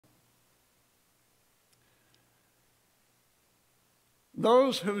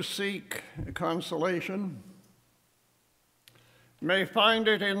Those who seek consolation may find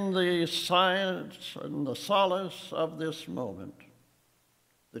it in the science and the solace of this moment.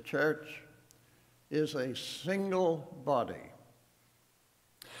 The church is a single body.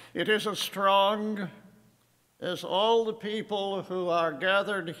 It is as strong as all the people who are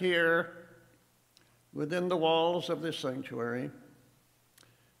gathered here within the walls of this sanctuary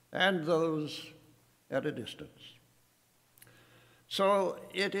and those at a distance. So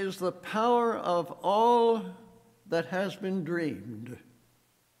it is the power of all that has been dreamed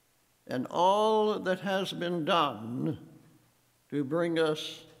and all that has been done to bring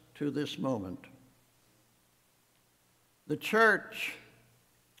us to this moment. The church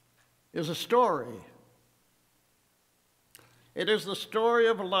is a story. It is the story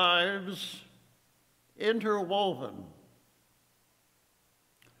of lives interwoven,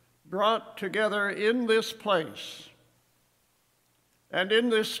 brought together in this place and in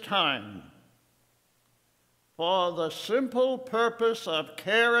this time for the simple purpose of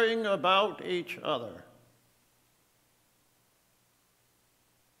caring about each other.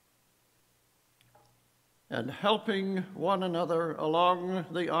 And helping one another along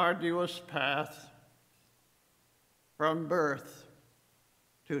the arduous path from birth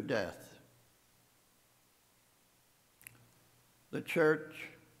to death. The church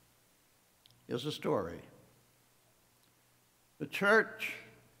is a story. The church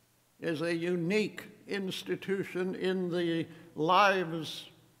is a unique institution in the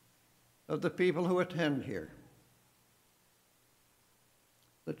lives of the people who attend here.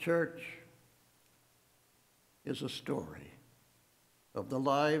 The church is a story of the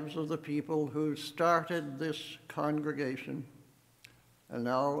lives of the people who started this congregation and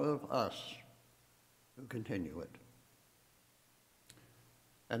now of us who continue it.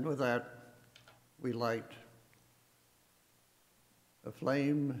 And with that, we light a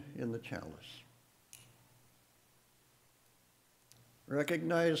flame in the chalice,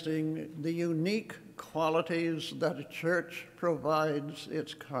 recognizing the unique qualities that a church provides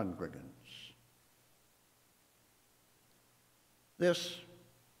its congregants. This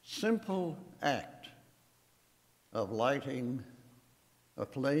simple act of lighting a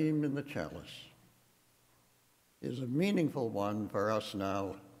flame in the chalice is a meaningful one for us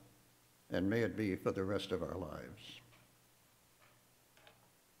now, and may it be for the rest of our lives.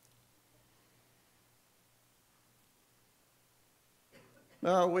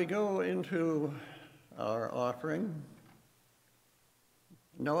 Now we go into our offering,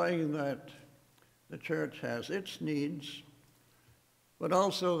 knowing that the church has its needs, but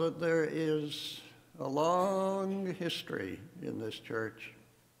also that there is a long history in this church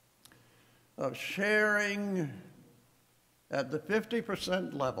of sharing at the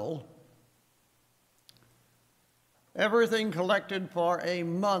 50% level everything collected for a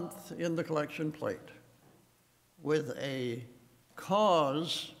month in the collection plate with a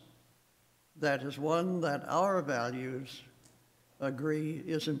cause that is one that our values agree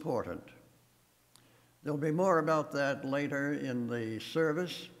is important. There'll be more about that later in the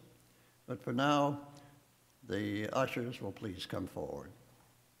service, but for now, the ushers will please come forward.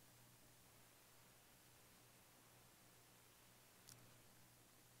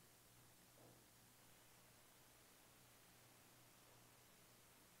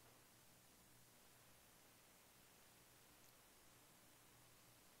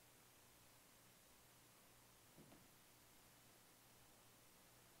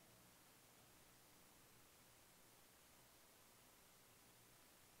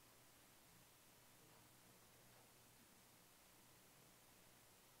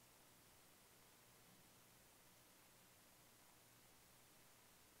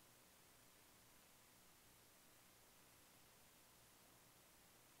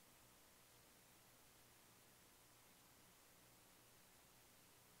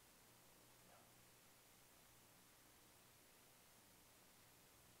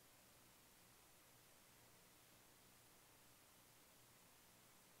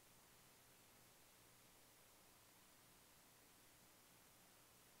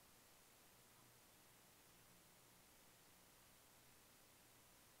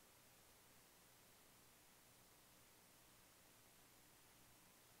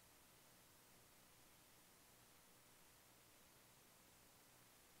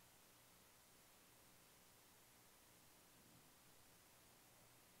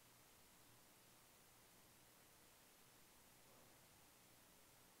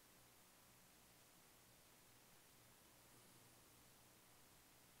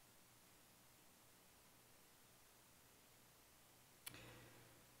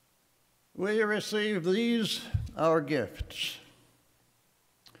 We receive these, our gifts,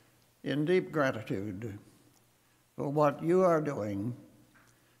 in deep gratitude for what you are doing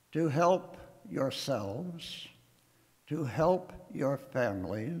to help yourselves, to help your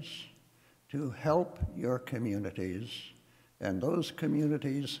families, to help your communities, and those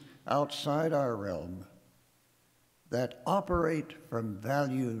communities outside our realm that operate from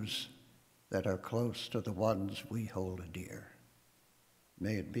values that are close to the ones we hold dear.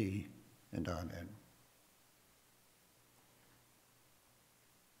 May it be, and amen.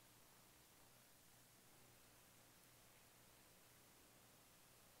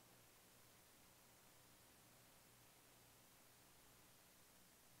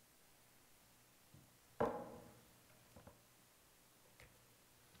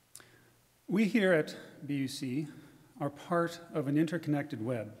 We here at BUC are part of an interconnected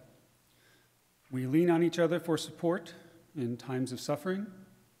web. We lean on each other for support in times of suffering.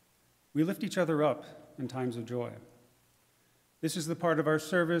 We lift each other up in times of joy. This is the part of our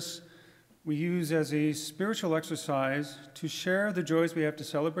service we use as a spiritual exercise to share the joys we have to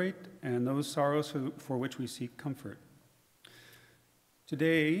celebrate and those sorrows for which we seek comfort.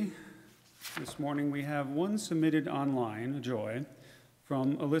 Today, this morning, we have one submitted online, a joy,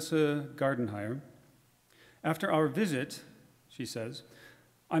 from Alyssa Gardenhire. After our visit, she says,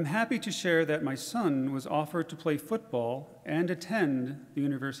 I'm happy to share that my son was offered to play football and attend the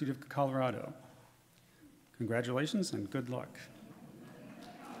University of Colorado. Congratulations and good luck.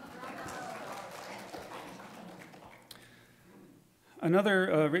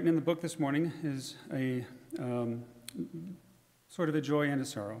 Another written in the book this morning is a sort of a joy and a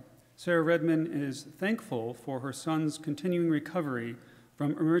sorrow. Sarah Redman is thankful for her son's continuing recovery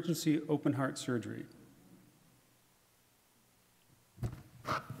from emergency open heart surgery.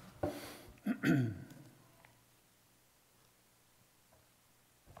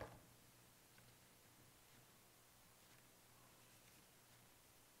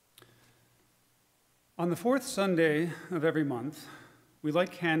 On the fourth Sunday of every month, we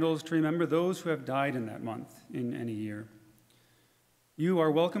light candles to remember those who have died in that month in any year. You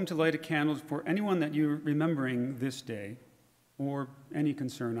are welcome to light a candle for anyone that you're remembering this day or any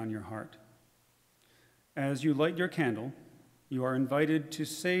concern on your heart. As you light your candle, you are invited to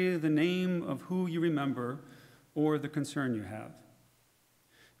say the name of who you remember or the concern you have.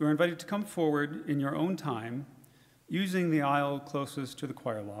 You are invited to come forward in your own time, using the aisle closest to the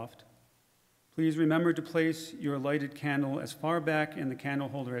choir loft. Please remember to place your lighted candle as far back in the candle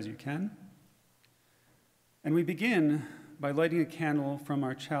holder as you can. And we begin by lighting a candle from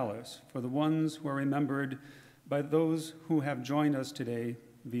our chalice for the ones who are remembered by those who have joined us today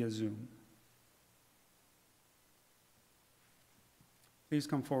via Zoom. Please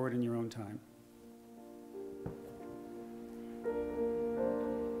come forward in your own time.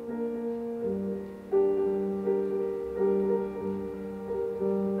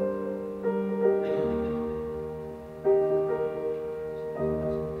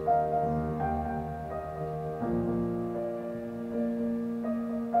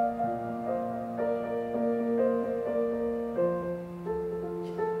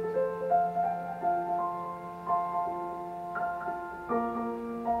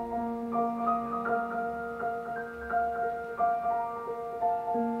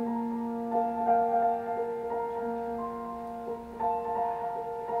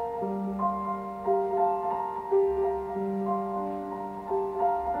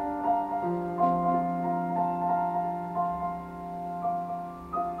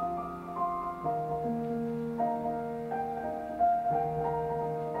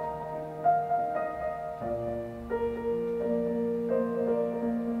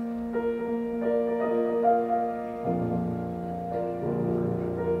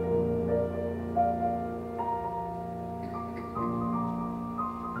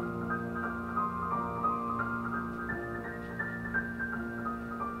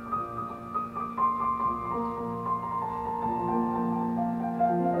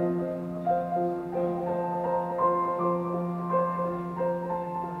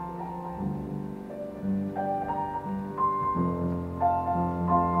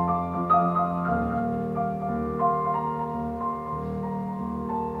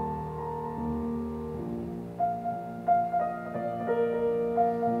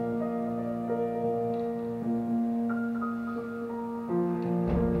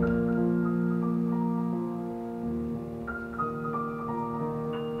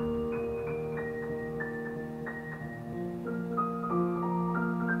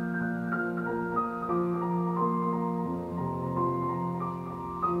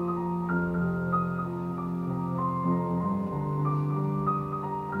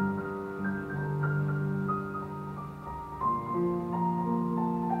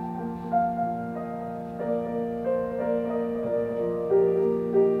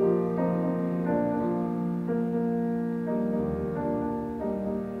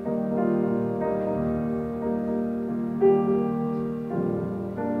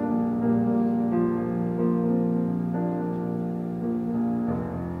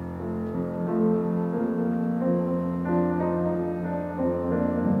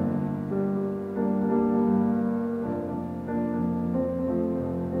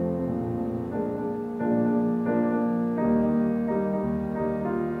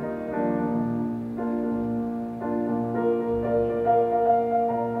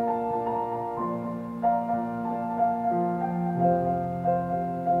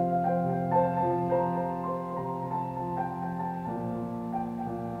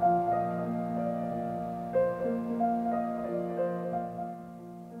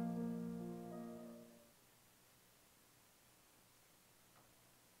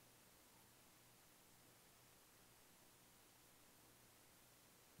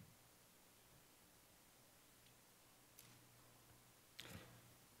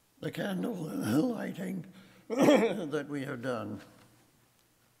 the candle lighting that we have done.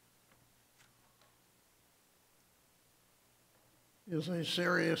 Is a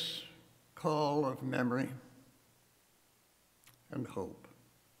serious call of memory and hope.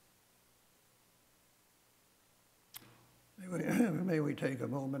 May we take a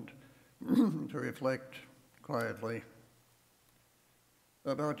moment to reflect quietly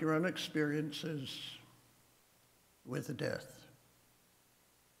about your own experiences with death,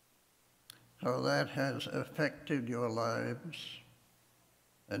 how that has affected your lives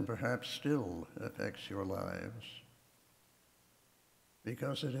and perhaps still affects your lives,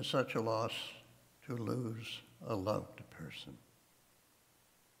 because it is such a loss to lose a loved person.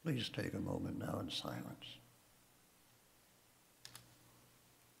 Please take a moment now in silence.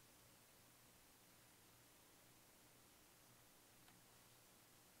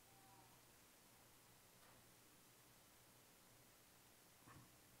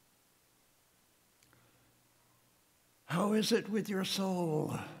 How is it with your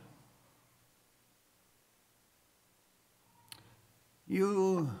soul?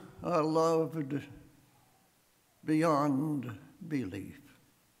 You are loved beyond belief.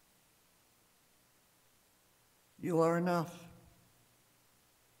 You are enough.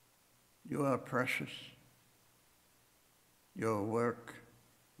 You are precious. Your work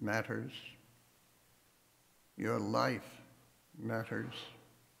matters. Your life matters.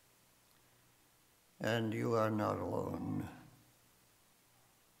 And you are not alone.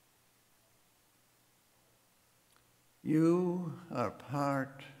 You are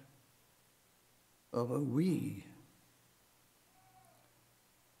part of a we,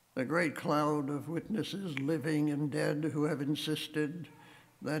 a great cloud of witnesses, living and dead, who have insisted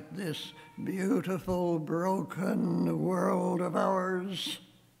that this beautiful, broken world of ours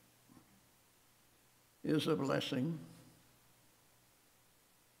is a blessing,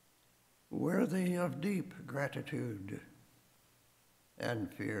 worthy of deep gratitude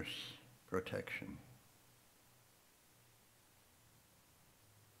and fierce protection.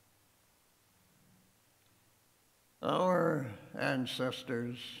 Our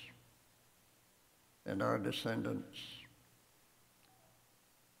ancestors and our descendants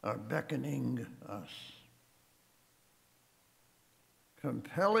are beckoning us,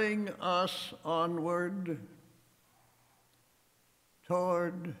 compelling us onward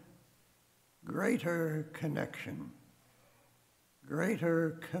toward greater connection,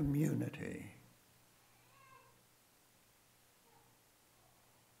 greater community.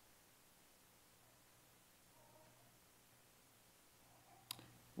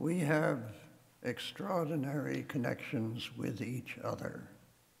 We have extraordinary connections with each other.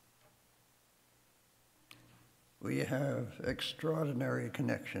 We have extraordinary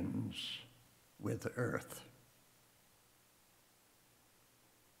connections with the earth.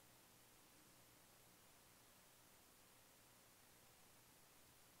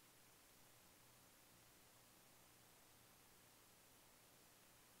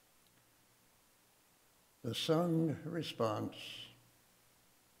 The sung response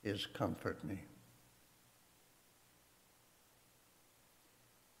is "Comfort Me."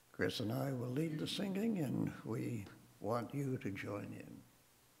 Chris and I will lead the singing, and we want you to join in.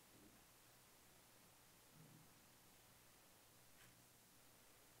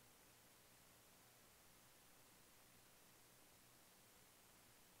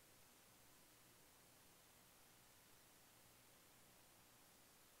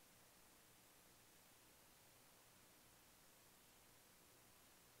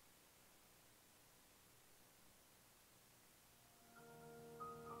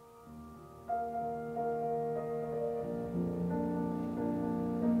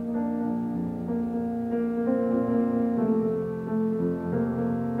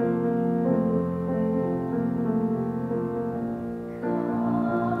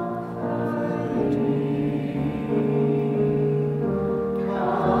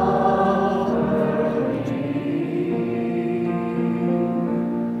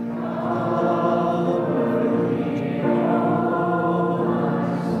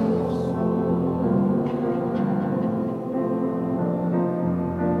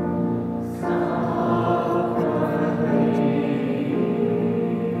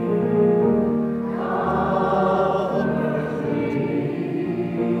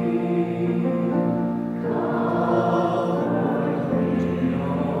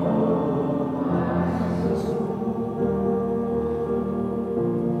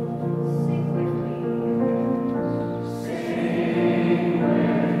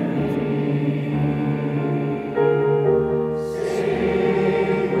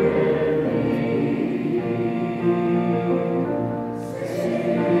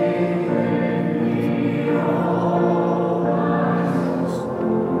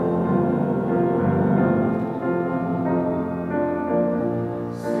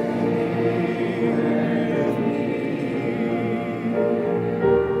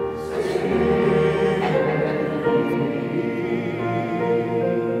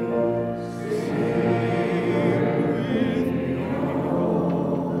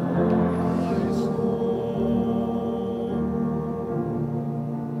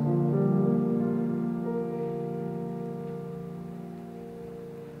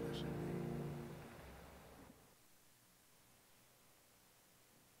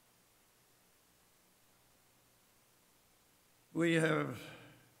 We have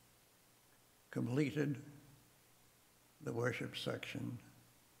completed the worship section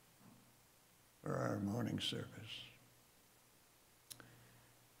for our morning service.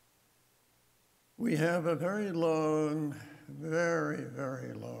 We have a very long, very,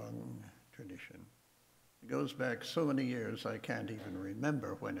 very long tradition. It goes back so many years I can't even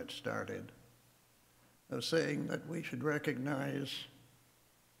remember when it started, of saying that we should recognize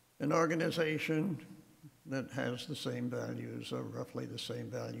an organization that has the same values, or roughly the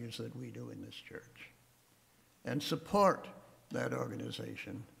same values that we do in this church, and support that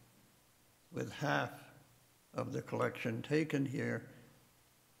organization with half of the collection taken here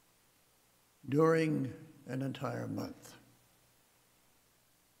during an entire month.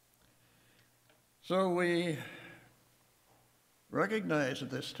 So we recognize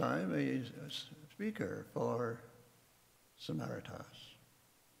at this time a speaker for Samaritas.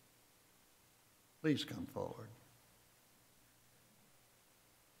 Please come forward.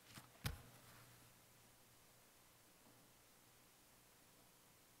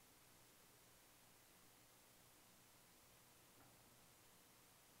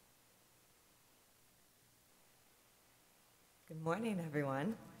 Good morning,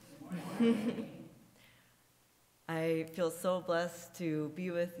 everyone. I feel so blessed to be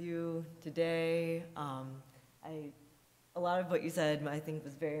with you today. A lot of what you said, I think,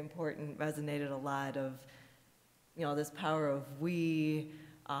 was very important, resonated a lot of, this power of we,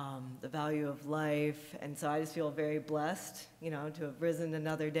 the value of life. And so I just feel very blessed, to have risen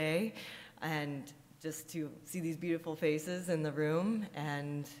another day and just to see these beautiful faces in the room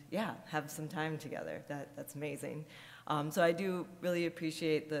and, have some time together. That's amazing. So I do really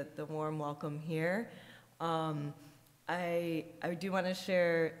appreciate the warm welcome here. I do want to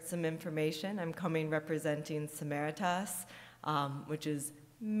share some information. I'm coming representing Samaritas, which is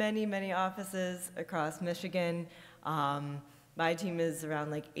many, many offices across Michigan. My team is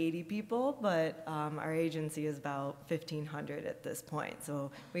around like 80 people, but our agency is about 1,500 at this point.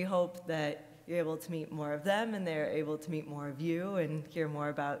 So we hope that you're able to meet more of them and they're able to meet more of you and hear more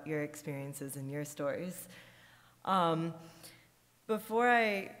about your experiences and your stories. Before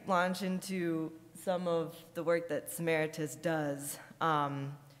I launch into some of the work that Samaritas does,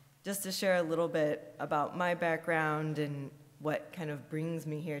 just to share a little bit about my background and what kind of brings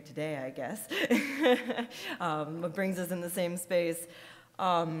me here today, I guess, what brings us in the same space.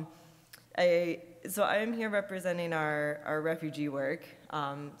 So I am here representing our refugee work.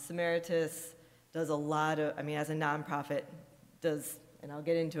 Samaritas does a lot of, as a nonprofit, does, and I'll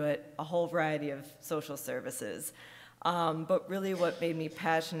get into it, a whole variety of social services. But really what made me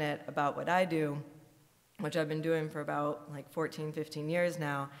passionate about what I do, which I've been doing for about like 14, 15 years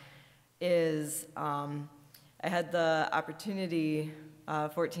now, is I had the opportunity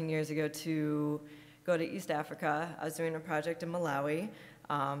 14 years ago to go to East Africa. I was doing a project in Malawi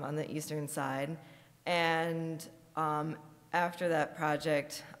on the eastern side. And after that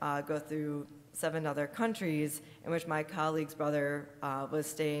project, go through 7 other countries in which my colleague's brother was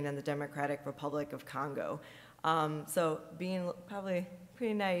staying in the Democratic Republic of Congo. So being probably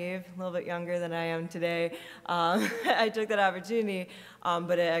pretty naive, a little bit younger than I am today, I took that opportunity,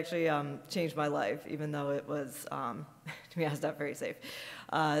 but it actually changed my life, even though it was, to be honest, not very safe.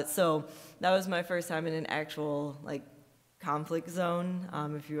 So that was my first time in an actual conflict zone.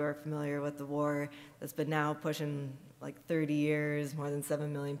 If you are familiar with the war that's been now pushing 30 years, more than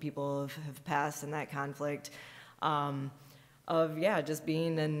 7 million people have passed in that conflict. Just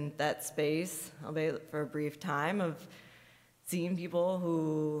being in that space, albeit for a brief time, of seeing people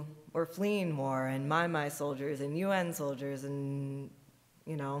who were fleeing war, and my soldiers and UN soldiers, and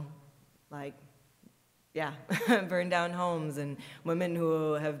burned down homes, and women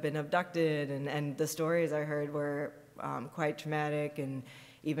who have been abducted, and the stories I heard were quite traumatic. And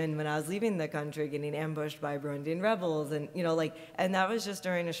even when I was leaving the country, getting ambushed by Burundian rebels, and and that was just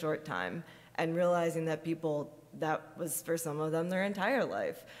during a short time, and realizing that people, that was for some of them their entire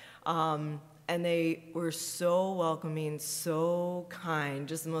life. And they were so welcoming, so kind,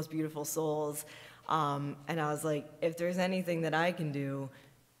 just the most beautiful souls. And I was like, if there's anything that I can do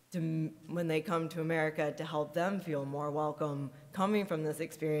when they come to America to help them feel more welcome coming from this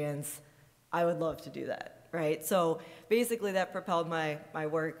experience, I would love to do that, right? So basically that propelled my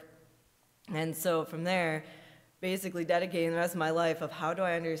work. And so from there, basically dedicating the rest of my life of how do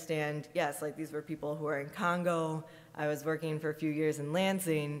I understand, yes, these were people who are in Congo. I was working for a few years in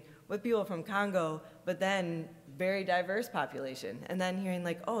Lansing with people from Congo, but then very diverse population. And then hearing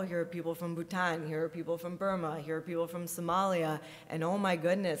oh, here are people from Bhutan, here are people from Burma, here are people from Somalia, and oh my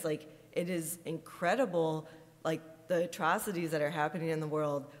goodness, it is incredible, the atrocities that are happening in the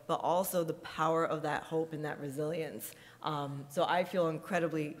world, but also the power of that hope and that resilience. So I feel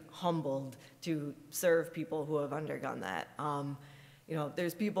incredibly humbled to serve people who have undergone that.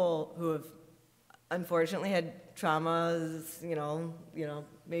 There's people who have unfortunately had traumas,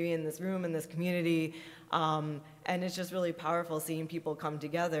 maybe in this room, in this community, and it's just really powerful seeing people come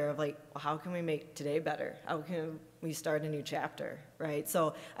together of like, well, how can we make today better? How can we start a new chapter, right?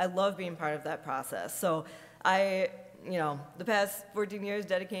 So I love being part of that process. So the past 14 years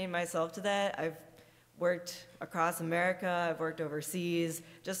dedicating myself to that, I've worked across America, I've worked overseas,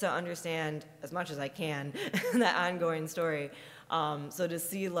 just to understand as much as I can that ongoing story. So to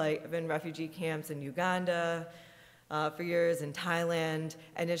see, like, I've been in refugee camps in Uganda for years, in Thailand,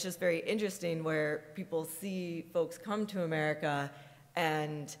 and it's just very interesting where people see folks come to America,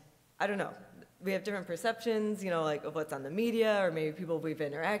 and I don't know, we have different perceptions, like of what's on the media, or maybe people we've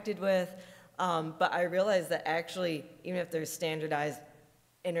interacted with, but I realize that actually, even if there's standardized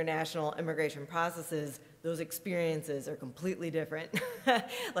international immigration processes, those experiences are completely different.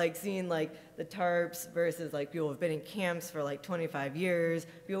 Like seeing like the TARPs versus like people who've been in camps for like 25 years,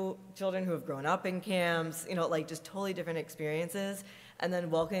 children who have grown up in camps, like just totally different experiences, and then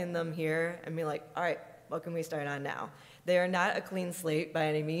welcoming them here and being like, all right, what can we start on now? They are not a clean slate by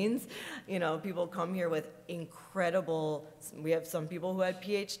any means. People come here with incredible, we have some people who had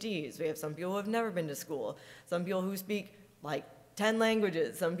PhDs, we have some people who have never been to school, some people who speak like 10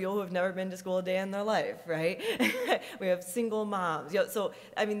 languages, some people who have never been to school a day in their life, right? We have single moms. So,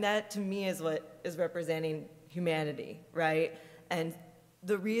 I mean, that to me is what is representing humanity, right? And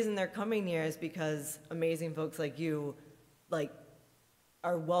the reason they're coming here is because amazing folks like you, like,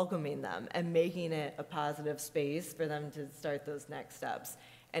 are welcoming them and making it a positive space for them to start those next steps.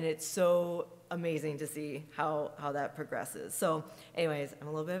 And it's so amazing to see how that progresses. So anyways, I'm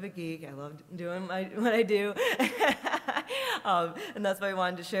a little bit of a geek. I love doing what I do. And that's why I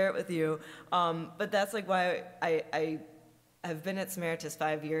wanted to share it with you. But that's like why I have been at Samaritas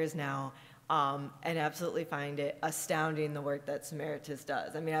 5 years now, and absolutely find it astounding the work that Samaritas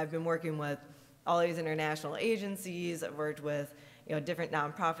does. I mean, I've been working with all these international agencies. I've worked with different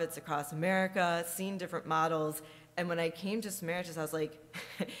nonprofits across America, seen different models. And when I came to Samaritas, I was like,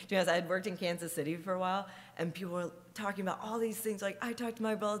 I had worked in Kansas City for a while, and people were talking about all these things. Like, I talked to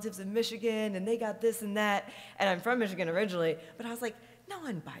my relatives in Michigan, and they got this and that. And I'm from Michigan originally, but I was like, no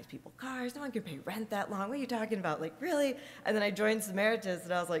one buys people cars. No one can pay rent that long. What are you talking about? Like, really? And then I joined Samaritas,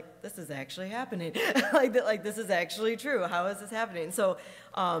 and I was like, this is actually happening. like, this is actually true. How is this happening? So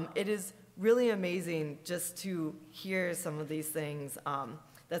it is really amazing just to hear some of these things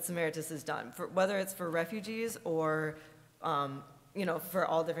that Samaritas has done, whether it's for refugees or, for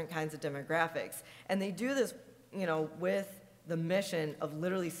all different kinds of demographics. And they do this, with the mission of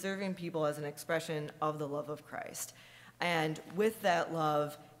literally serving people as an expression of the love of Christ. And with that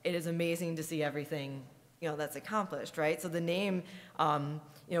love, it is amazing to see everything, that's accomplished, right? So the name,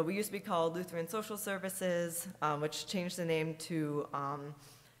 we used to be called Lutheran Social Services, which changed the name to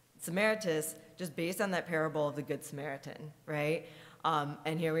Samaritas, just based on that parable of the Good Samaritan, right?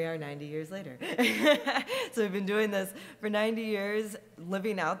 And here we are 90 years later. So we've been doing this for 90 years,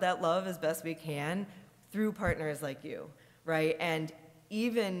 living out that love as best we can through partners like you, right? And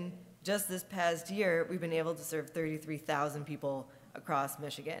even just this past year, we've been able to serve 33,000 people across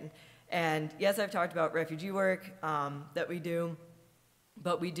Michigan. And yes, I've talked about refugee work that we do,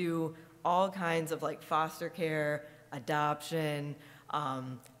 but we do all kinds of like foster care, adoption,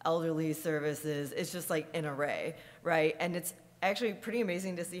 elderly services. It's just like an array, right? And it's actually pretty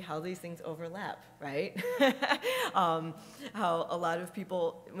amazing to see how these things overlap, right? How a lot of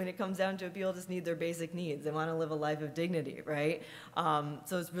people, when it comes down to it, people just need their basic needs. They want to live a life of dignity, right?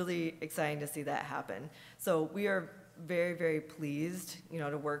 So it's really exciting to see that happen. So we are very, very pleased,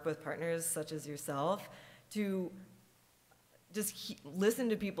 to work with partners such as yourself to just listen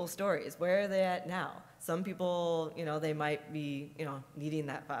to people's stories. Where are they at now? Some people, they might be, needing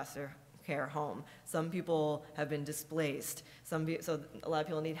that foster care home. Some people have been displaced. So a lot of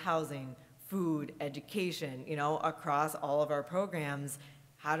people need housing, food, education, across all of our programs.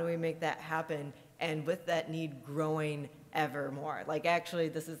 How do we make that happen? And with that need growing ever more. Like, actually,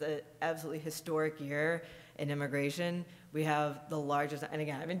 this is an absolutely historic year in immigration. We have the largest, and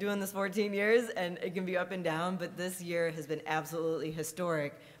again, I've been doing this 14 years, and it can be up and down, but this year has been absolutely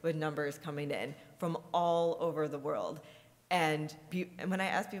historic with numbers coming in from all over the world. And when I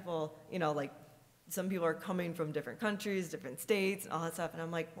ask people, like, some people are coming from different countries, different states, and all that stuff, and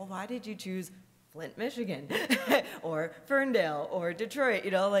I'm like, well, why did you choose Flint, Michigan, or Ferndale, or Detroit,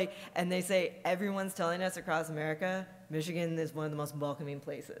 and they say, everyone's telling us across America, Michigan is one of the most welcoming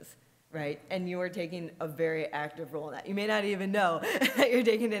places. right? And you are taking a very active role in that. You may not even know that you're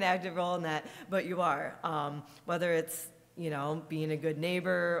taking an active role in that, but you are. Whether it's, you know, being a good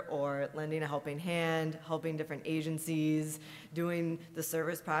neighbor or lending a helping hand, helping different agencies, doing the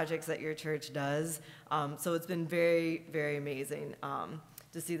service projects that your church does. So it's been very, very amazing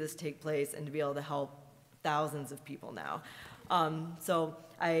to see this take place and to be able to help thousands of people now. So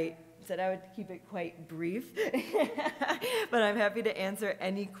I said I would keep it quite brief, but I'm happy to answer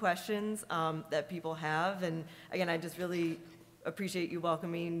any questions that people have. And again, I just really appreciate you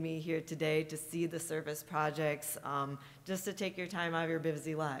welcoming me here today to see the service projects, just to take your time out of your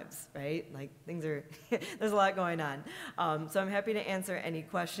busy lives, right? Like things are, there's a lot going on. So I'm happy to answer any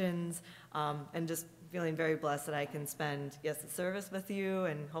questions, and just feeling very blessed that I can spend, yes, the service with you,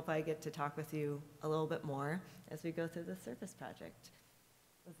 and hope I get to talk with you a little bit more as we go through the service project.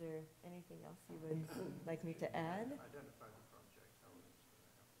 Was there anything else you would like me to add? Identify the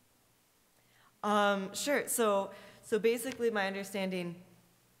project. Sure. So basically, my understanding,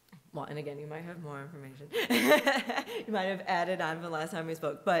 well, and again, you might have more information. You might have added on from the last time we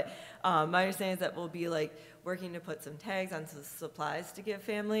spoke, but my understanding is that we'll be like working to put some tags on some supplies to give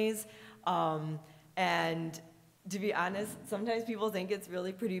families. And to be honest, sometimes people think it's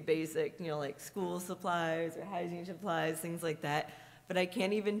really pretty basic, you know, like school supplies or hygiene supplies, things like that. But I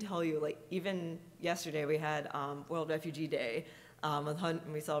can't even tell you, like, even yesterday we had World Refugee Day, and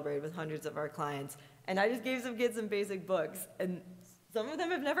we celebrated with hundreds of our clients. And I just gave some kids some basic books, and some of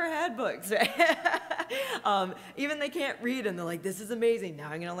them have never had books, right? Even they can't read, and they're like, this is amazing, now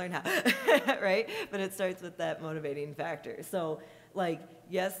I'm gonna learn how, right? But it starts with that motivating factor. So, like,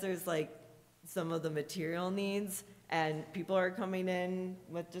 yes, there's like some of the material needs, and people are coming in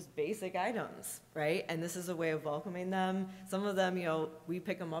with just basic items, right? And this is a way of welcoming them. Some of them, you know, we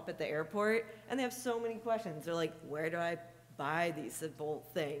pick them up at the airport, and they have so many questions. They're like, where do I buy these simple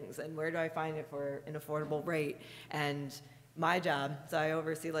things, and where do I find it for an affordable rate? And my job, so I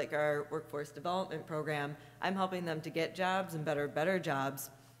oversee like our workforce development program, I'm helping them to get jobs and better jobs.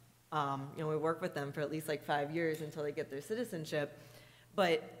 You know, we work with them for at least like 5 years until they get their citizenship.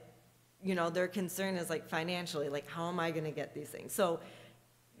 But you know, their concern is like financially, like how am I gonna get these things? So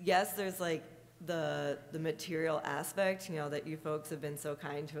yes, there's like the material aspect, you know, that you folks have been so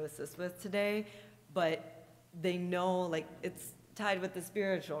kind to assist with today, but they know like it's tied with the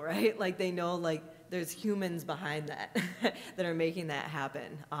spiritual, right? Like they know like there's humans behind that that are making that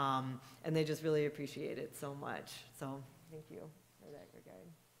happen. And they just really appreciate it so much. So thank you for that regard.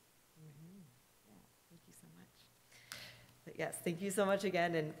 Yeah, thank you so much. But yes, thank you so much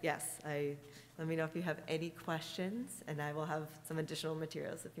again. And yes, let me know if you have any questions, and I will have some additional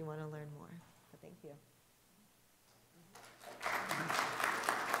materials if you want to learn more. But thank you.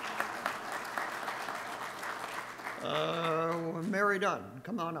 Mary Dunn,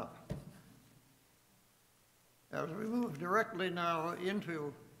 come on up. As we move directly now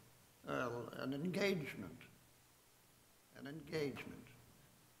into an engagement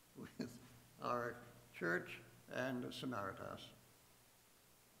with our church and Samaritas.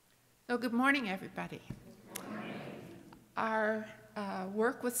 So good morning, everybody. Good morning. Our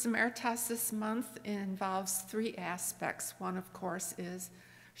work with Samaritas this month involves 3 aspects. One, of course, is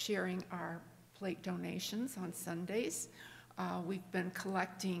sharing our plate donations on Sundays. We've been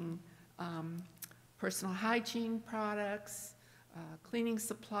collecting personal hygiene products, cleaning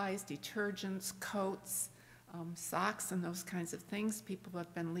supplies, detergents, coats, socks, and those kinds of things people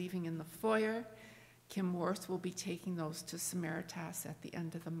have been leaving in the foyer. Kim Worth will be taking those to Samaritas at the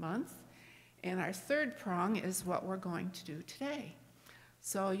end of the month. And our third prong is what we're going to do today.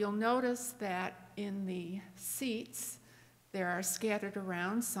 So you'll notice that in the seats, there are scattered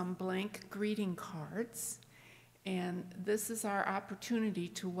around some blank greeting cards. And this is our opportunity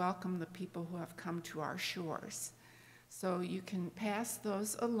to welcome the people who have come to our shores. So you can pass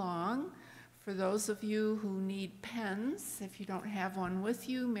those along. For those of you who need pens, if you don't have one with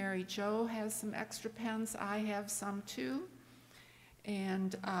you, Mary Jo has some extra pens. I have some too.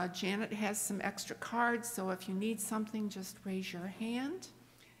 And Janet has some extra cards, so if you need something, just raise your hand.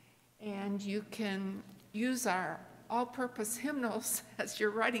 And you can use our all-purpose hymnals as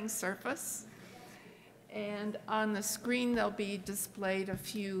your writing surface. And on the screen, there'll be displayed a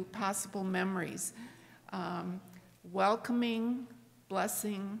few possible memories. Welcoming,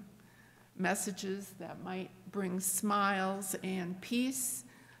 blessing, messages that might bring smiles and peace.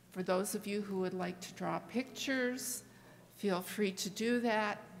 For those of you who would like to draw pictures, feel free to do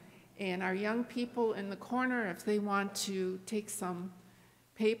that. And our young people in the corner, if they want to take some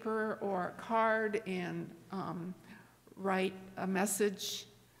paper or a card and write a message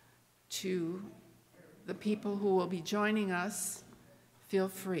to the people who will be joining us, feel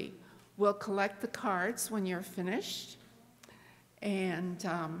free. We'll collect the cards when you're finished and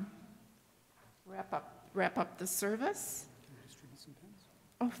wrap up the service.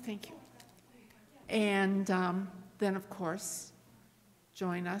 Oh, thank you. And then, of course,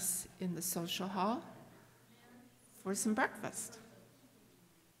 join us in the social hall for some breakfast.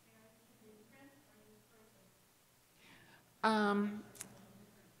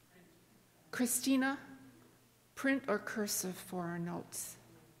 Christina, print or cursive for our notes?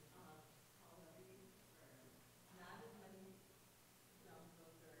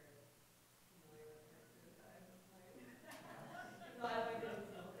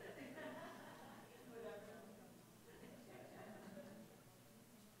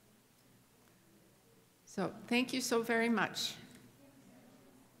 So thank you so very much.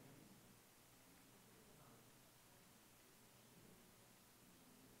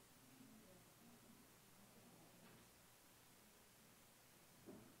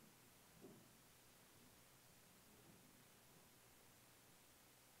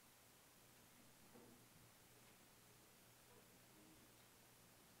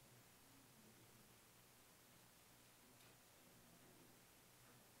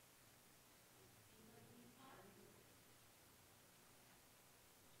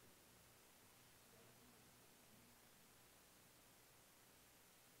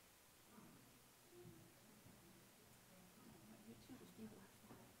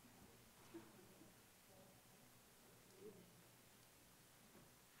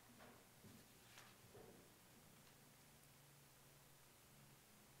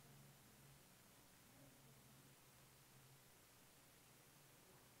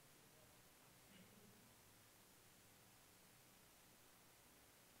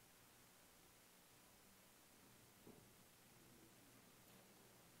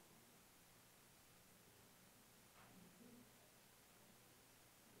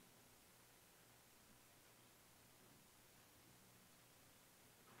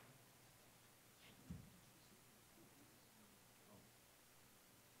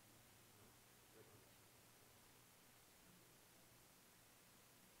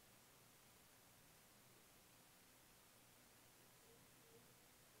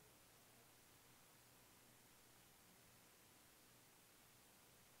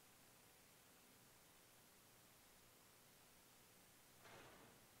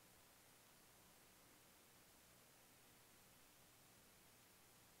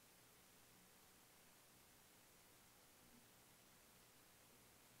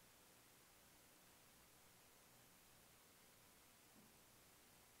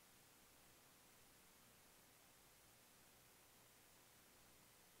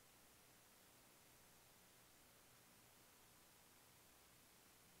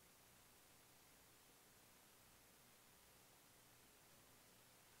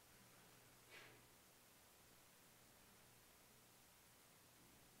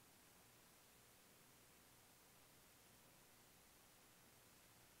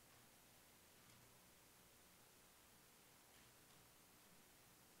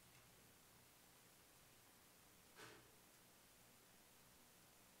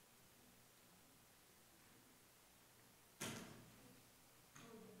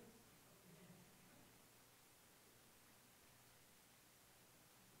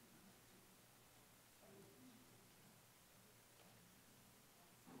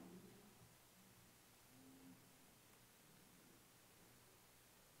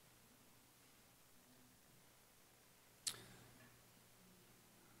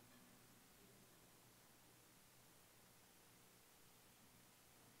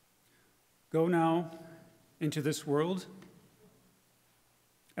 Go now into this world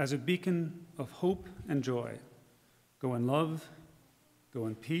as a beacon of hope and joy. Go in love, go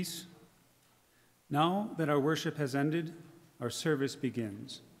in peace. Now that our worship has ended, our service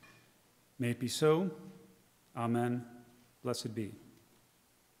begins. May it be so. Amen. Blessed be.